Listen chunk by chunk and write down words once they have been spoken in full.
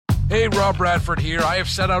Hey, Rob Bradford here. I have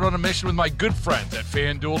set out on a mission with my good friends at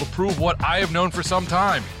FanDuel to prove what I have known for some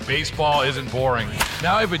time. Baseball isn't boring.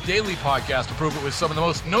 Now I have a daily podcast to prove it with some of the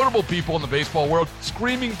most notable people in the baseball world,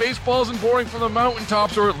 screaming baseball isn't boring from the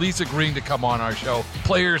mountaintops, or at least agreeing to come on our show.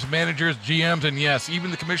 Players, managers, GMs, and yes, even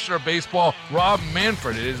the commissioner of baseball, Rob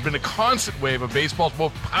Manfred. It has been a constant wave of baseball's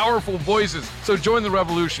most powerful voices. So join the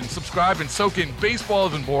revolution. Subscribe and soak in Baseball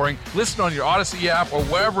Isn't Boring. Listen on your Odyssey app or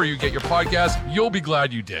wherever you get your podcasts. You'll be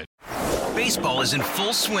glad you did. Baseball is in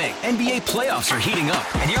full swing. NBA playoffs are heating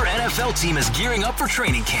up, and your NFL team is gearing up for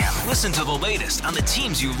training camp. Listen to the latest on the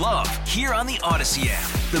teams you love here on the Odyssey app.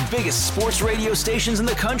 The biggest sports radio stations in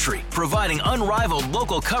the country, providing unrivaled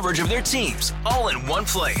local coverage of their teams, all in one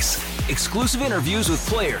place. Exclusive interviews with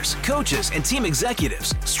players, coaches, and team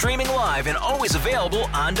executives, streaming live and always available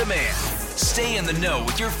on demand. Stay in the know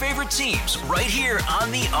with your favorite teams right here on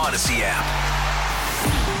the Odyssey app.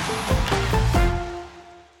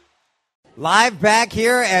 Live back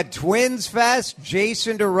here at Twins Fest,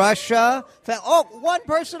 Jason DeRusha. Oh, one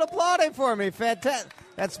person applauding for me. Fantastic.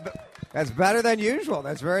 That's better than usual.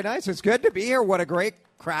 That's very nice. It's good to be here. What a great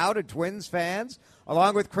crowd of Twins fans,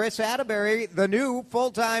 along with Kris Atteberry, the new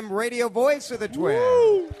full-time radio voice of the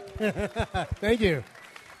Twins. Thank you.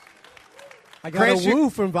 I got Chris, a woo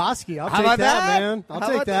from Vazquez. I'll take that, man. I'll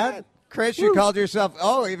take that. Chris, you called yourself,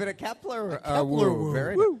 even a Kepler,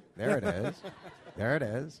 woo. There it is. There it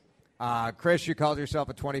is. Chris, you called yourself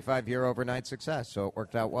a 25-year overnight success, so it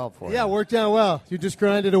worked out well for you. Yeah, it worked out well. You just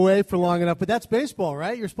grinded away for long enough, but that's baseball,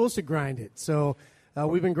 right? You're supposed to grind it. So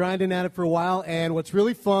we've been grinding at it for a while, and what's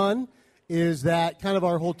really fun is that kind of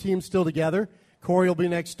our whole team's still together. Corey will be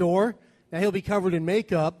next door. Now, he'll be covered in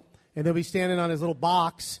makeup, and he'll be standing on his little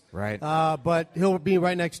box. Right. But he'll be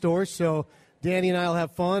right next door, so Danny and I will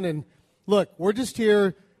have fun. And, look, we're just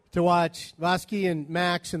here to watch Vazquez and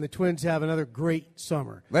Max and the Twins have another great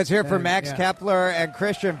summer. Let's hear from Max Kepler and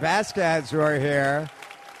Christian Vazquez, who are here.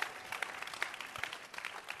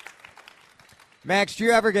 Max, do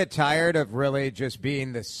you ever get tired of really just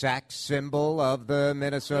being the sex symbol of the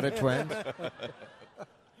Minnesota Twins?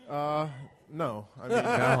 No. No.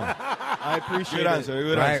 I appreciate Good answer.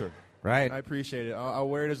 Good answer. Right. I appreciate it. I'll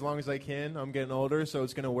wear it as long as I can. I'm getting older, so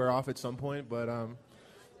it's going to wear off at some point, but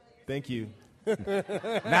thank you.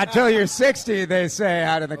 Not till you're 60, they say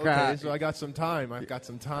out in the crowd. Okay, so I got some time. I've got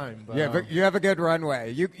some time. But, but you have a good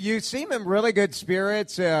runway. You seem in really good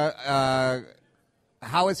spirits. How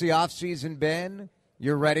has the offseason been?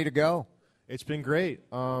 You're ready to go? It's been great.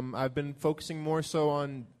 I've been focusing more so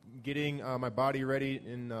on getting my body ready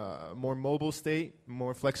in a more mobile state,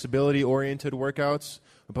 more flexibility-oriented workouts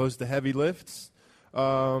opposed to heavy lifts.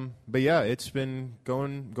 But yeah, it's been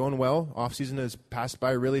going well. Offseason has passed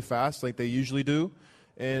by really fast, like they usually do,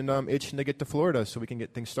 and I'm itching to get to Florida so we can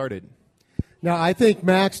get things started. Now, I think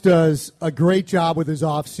Max does a great job with his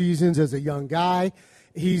off seasons as a young guy.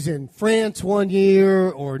 He's in France one year,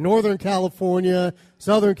 or Northern California,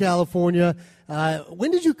 Southern California.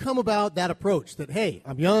 When did you come about that approach? That hey,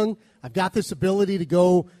 I'm young, I've got this ability to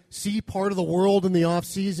go see part of the world in the off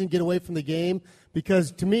season, get away from the game.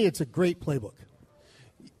 Because to me, it's a great playbook.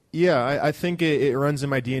 Yeah, I think it runs in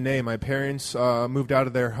my DNA. My parents moved out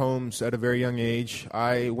of their homes at a very young age.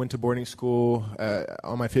 I went to boarding school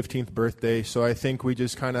on my 15th birthday, so I think we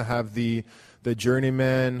just kind of have the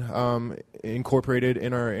journeyman incorporated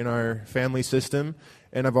in our family system.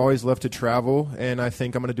 And I've always loved to travel, and I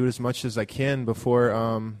think I'm going to do as much as I can before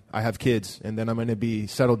I have kids, and then I'm going to be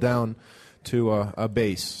settled down to a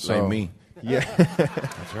base. Same me. Yeah.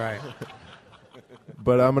 That's right.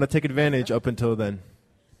 But I'm going to take advantage up until then.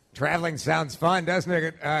 Traveling sounds fun, doesn't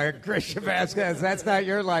it, Christian Vazquez? That's not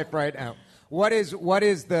your life right now. What is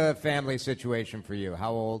the family situation for you?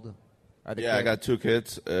 How old are the kids? I got two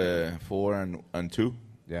kids, 4 and 2.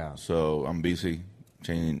 Yeah. So I'm busy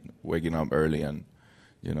waking up early and,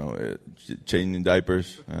 changing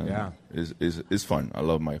diapers. It's fun. I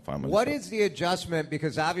love my family. What is the adjustment?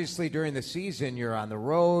 Because obviously during the season you're on the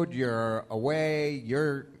road, you're away,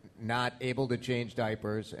 you're not able to change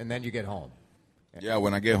diapers, and then you get home. Yeah,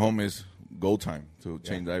 when I get home, it's go time to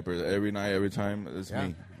change diapers. Every night, every time, it's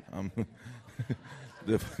me. I'm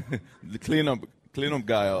the cleanup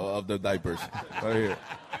guy of the diapers right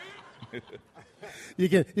here. You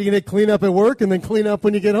can clean up at work and then clean up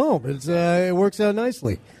when you get home. It works out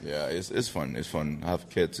nicely. Yeah, it's fun. It's fun. Have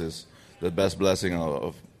kids is the best blessing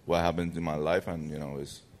of what happened in my life, and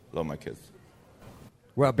love my kids.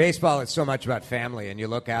 Well, baseball is so much about family, and you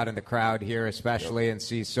look out in the crowd here especially and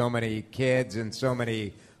see so many kids and so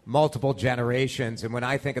many multiple generations. And when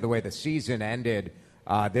I think of the way the season ended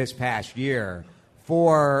this past year,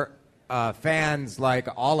 for fans like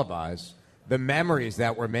all of us, the memories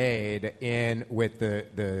that were made with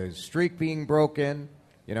the streak being broken.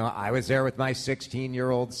 You know, I was there with my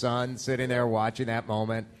 16-year-old son sitting there watching that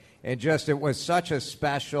moment. And just it was such a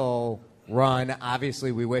special run.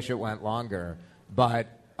 Obviously, we wish it went longer, but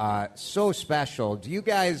so special. Do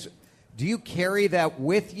you carry that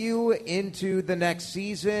with you into the next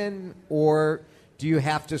season, or do you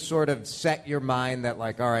have to sort of set your mind that,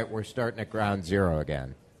 like, all right, we're starting at ground zero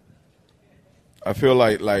again? I feel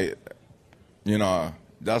like you know,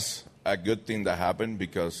 that's a good thing that happened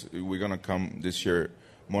because we're gonna come this year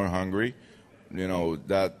more hungry. You know,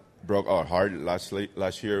 that broke our heart last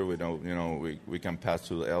year. We know, you know, we can pass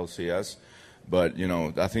to the LCS, but you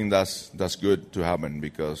know, I think that's good to happen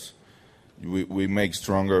because we make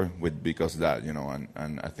stronger because of that, you know,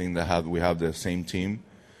 and I think that we have the same team,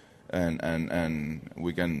 and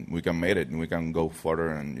we can make it and we can go further.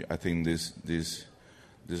 And I think this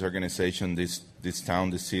organization, this town,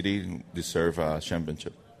 this city deserve a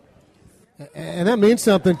championship. And that means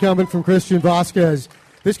something coming from Christian Vazquez.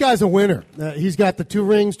 This guy's a winner. He's got the 2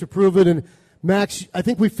 rings to prove it. And Max, I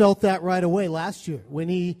think we felt that right away last year when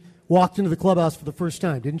he walked into the clubhouse for the first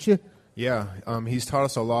time, didn't you? Yeah, he's taught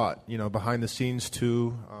us a lot, you know, behind the scenes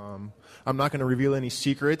too. I'm not going to reveal any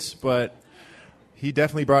secrets, but he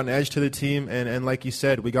definitely brought an edge to the team. And like you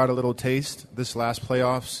said, we got a little taste this last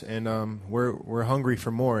playoffs, and we're hungry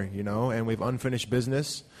for more, you know. And we've unfinished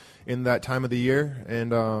business in that time of the year,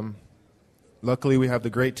 and luckily we have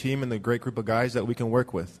the great team and the great group of guys that we can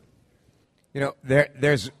work with. You know,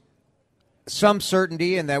 there's some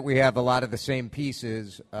certainty in that we have a lot of the same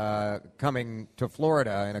pieces coming to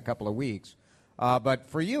Florida in a couple of weeks. But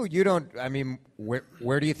for you don't, I mean,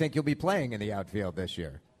 where do you think you'll be playing in the outfield this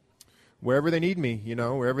year? Wherever they need me, you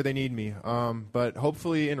know, wherever they need me. But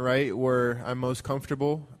hopefully in right where I'm most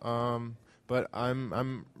comfortable. But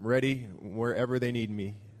I'm ready wherever they need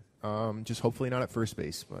me. Just hopefully not at first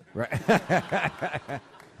base. But right.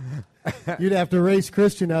 You'd have to race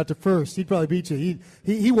Christian out to first. He'd probably beat you.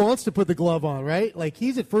 He wants to put the glove on, right? Like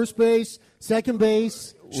he's at first base, second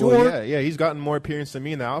base, short. Well, yeah. He's gotten more appearance than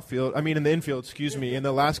me in the outfield. I mean, in the infield, excuse me, in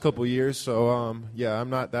the last couple of years. So yeah,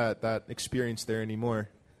 I'm not that experienced there anymore.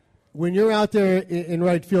 When you're out there in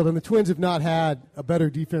right field, and the Twins have not had a better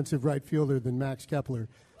defensive right fielder than Max Kepler.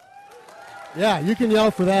 Yeah, you can yell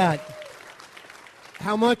for that.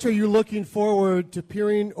 How much are you looking forward to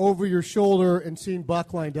peering over your shoulder and seeing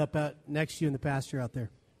Buck lined up out next to you in the pasture out there?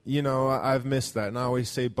 You know, I've missed that. And I always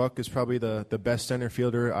say Buck is probably the best center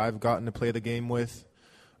fielder I've gotten to play the game with.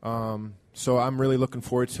 So I'm really looking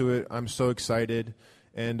forward to it. I'm so excited.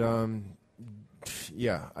 And,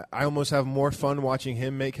 yeah, I almost have more fun watching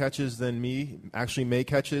him make catches than me actually make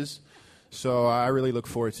catches. So I really look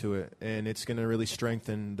forward to it. And it's going to really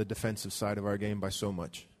strengthen the defensive side of our game by so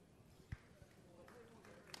much.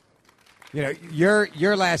 You know,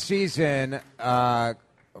 your last season,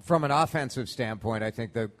 from an offensive standpoint, I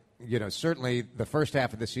think that, you know, certainly the first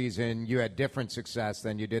half of the season you had different success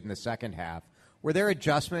than you did in the second half. Were there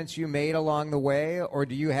adjustments you made along the way, or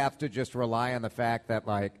do you have to just rely on the fact that,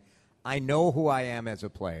 like, I know who I am as a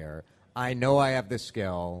player, I know I have the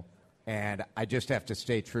skill, and I just have to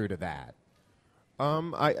stay true to that?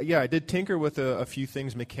 I did tinker with a few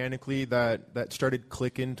things mechanically that started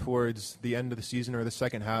clicking towards the end of the season or the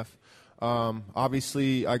second half.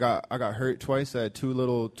 Obviously, I got hurt twice. I had 2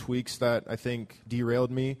 little tweaks that I think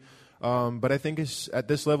derailed me. But I think it's at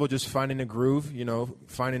this level just finding a groove, you know,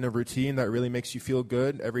 finding a routine that really makes you feel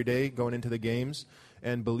good every day going into the games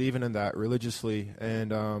and believing in that religiously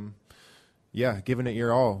and, giving it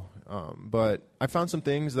your all. But I found some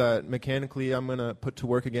things that mechanically I'm going to put to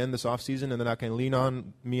work again this offseason and then I can lean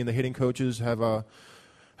on. Me and the hitting coaches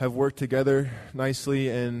have worked together nicely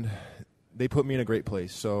and they put me in a great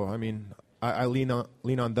place. So, I mean, I lean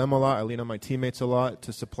on them a lot. I lean on my teammates a lot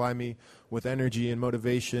to supply me with energy and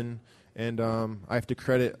motivation. And I have to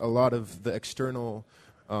credit a lot of the external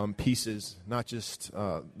pieces, not just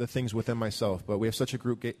the things within myself. But we have such a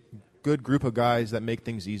good group of guys that make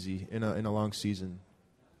things easy in a long season.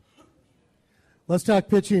 Let's talk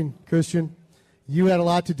pitching, Christian. You had a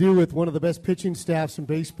lot to do with one of the best pitching staffs in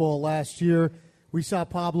baseball last year. We saw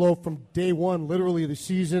Pablo from day one, literally the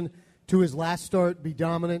season, to his last start be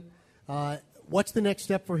dominant. What's the next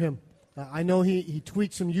step for him? I know he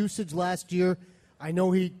tweaked some usage last year. I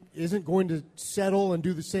know he isn't going to settle and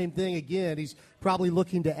do the same thing again. He's probably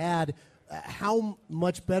looking to add. How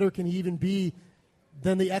much better can he even be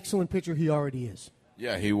than the excellent pitcher he already is?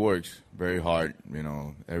 Yeah, he works very hard. You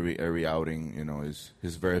know, every outing, you know,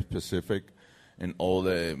 he's very specific in all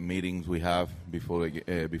the meetings we have before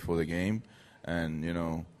the game, and you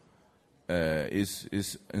know,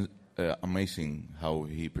 it's amazing how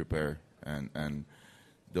he prepare And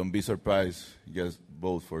don't be surprised he gets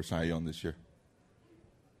both for Cy Young this year.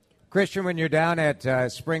 Christian, when you're down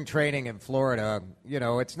at spring training in Florida,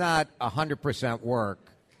 it's not 100% work.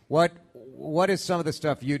 What is some of the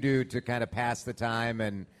stuff you do to kind of pass the time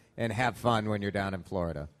and have fun when you're down in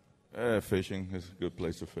Florida? Fishing is a good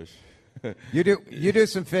place to fish. You do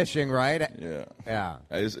some fishing, right? Yeah.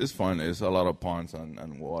 It's fun. There's a lot of ponds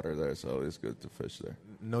and water there, so it's good to fish there.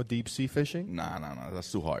 No deep sea fishing? No. That's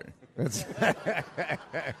too hard.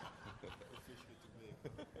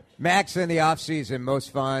 Max, in the offseason,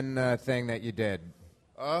 most fun thing that you did?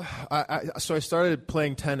 So I started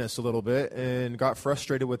playing tennis a little bit and got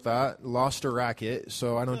frustrated with that. Lost a racket,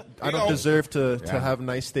 so I don't deserve to have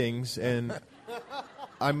nice things. And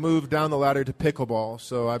I moved down the ladder to pickleball,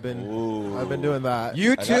 so I've been doing that.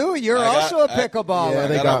 You too? You're also a pickleballer. Yeah,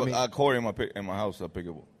 they got me. A court in my house, a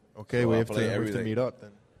pickleball. Okay, so we have to meet up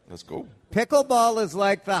then. Let's go. Pickleball is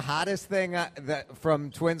like the hottest thing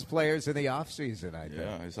from Twins players in the offseason, I think.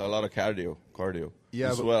 Yeah, it's a lot of cardio. Yeah,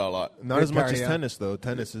 you sweat a lot. Not as much as tennis, though.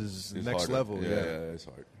 Tennis is it's next harder. level. Yeah, it's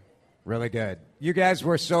hard. Really good. You guys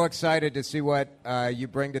were so excited to see what you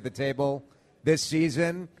bring to the table this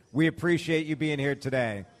season. We appreciate you being here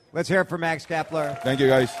today. Let's hear it for Max Kepler. Thank you,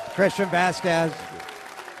 guys. Christian Vazquez.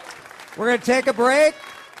 We're going to take a break.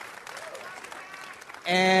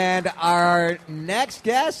 And our next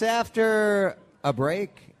guest after a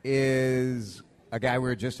break is a guy we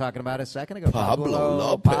were just talking about a second ago. Pablo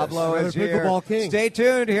Lopez. Pablo is here. Pickleball king. Stay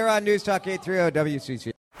tuned here on News Talk 830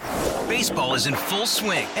 WCC. Baseball is in full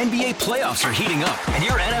swing. NBA playoffs are heating up, and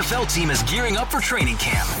your NFL team is gearing up for training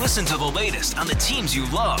camp. Listen to the latest on the teams you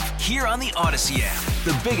love here on the Odyssey app.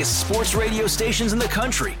 The biggest sports radio stations in the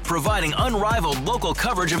country, providing unrivaled local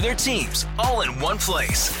coverage of their teams, all in one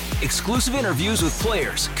place. Exclusive interviews with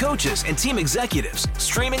players, coaches, and team executives,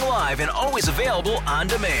 streaming live and always available on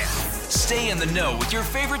demand. Stay in the know with your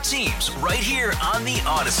favorite teams right here on the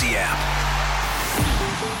Odyssey app.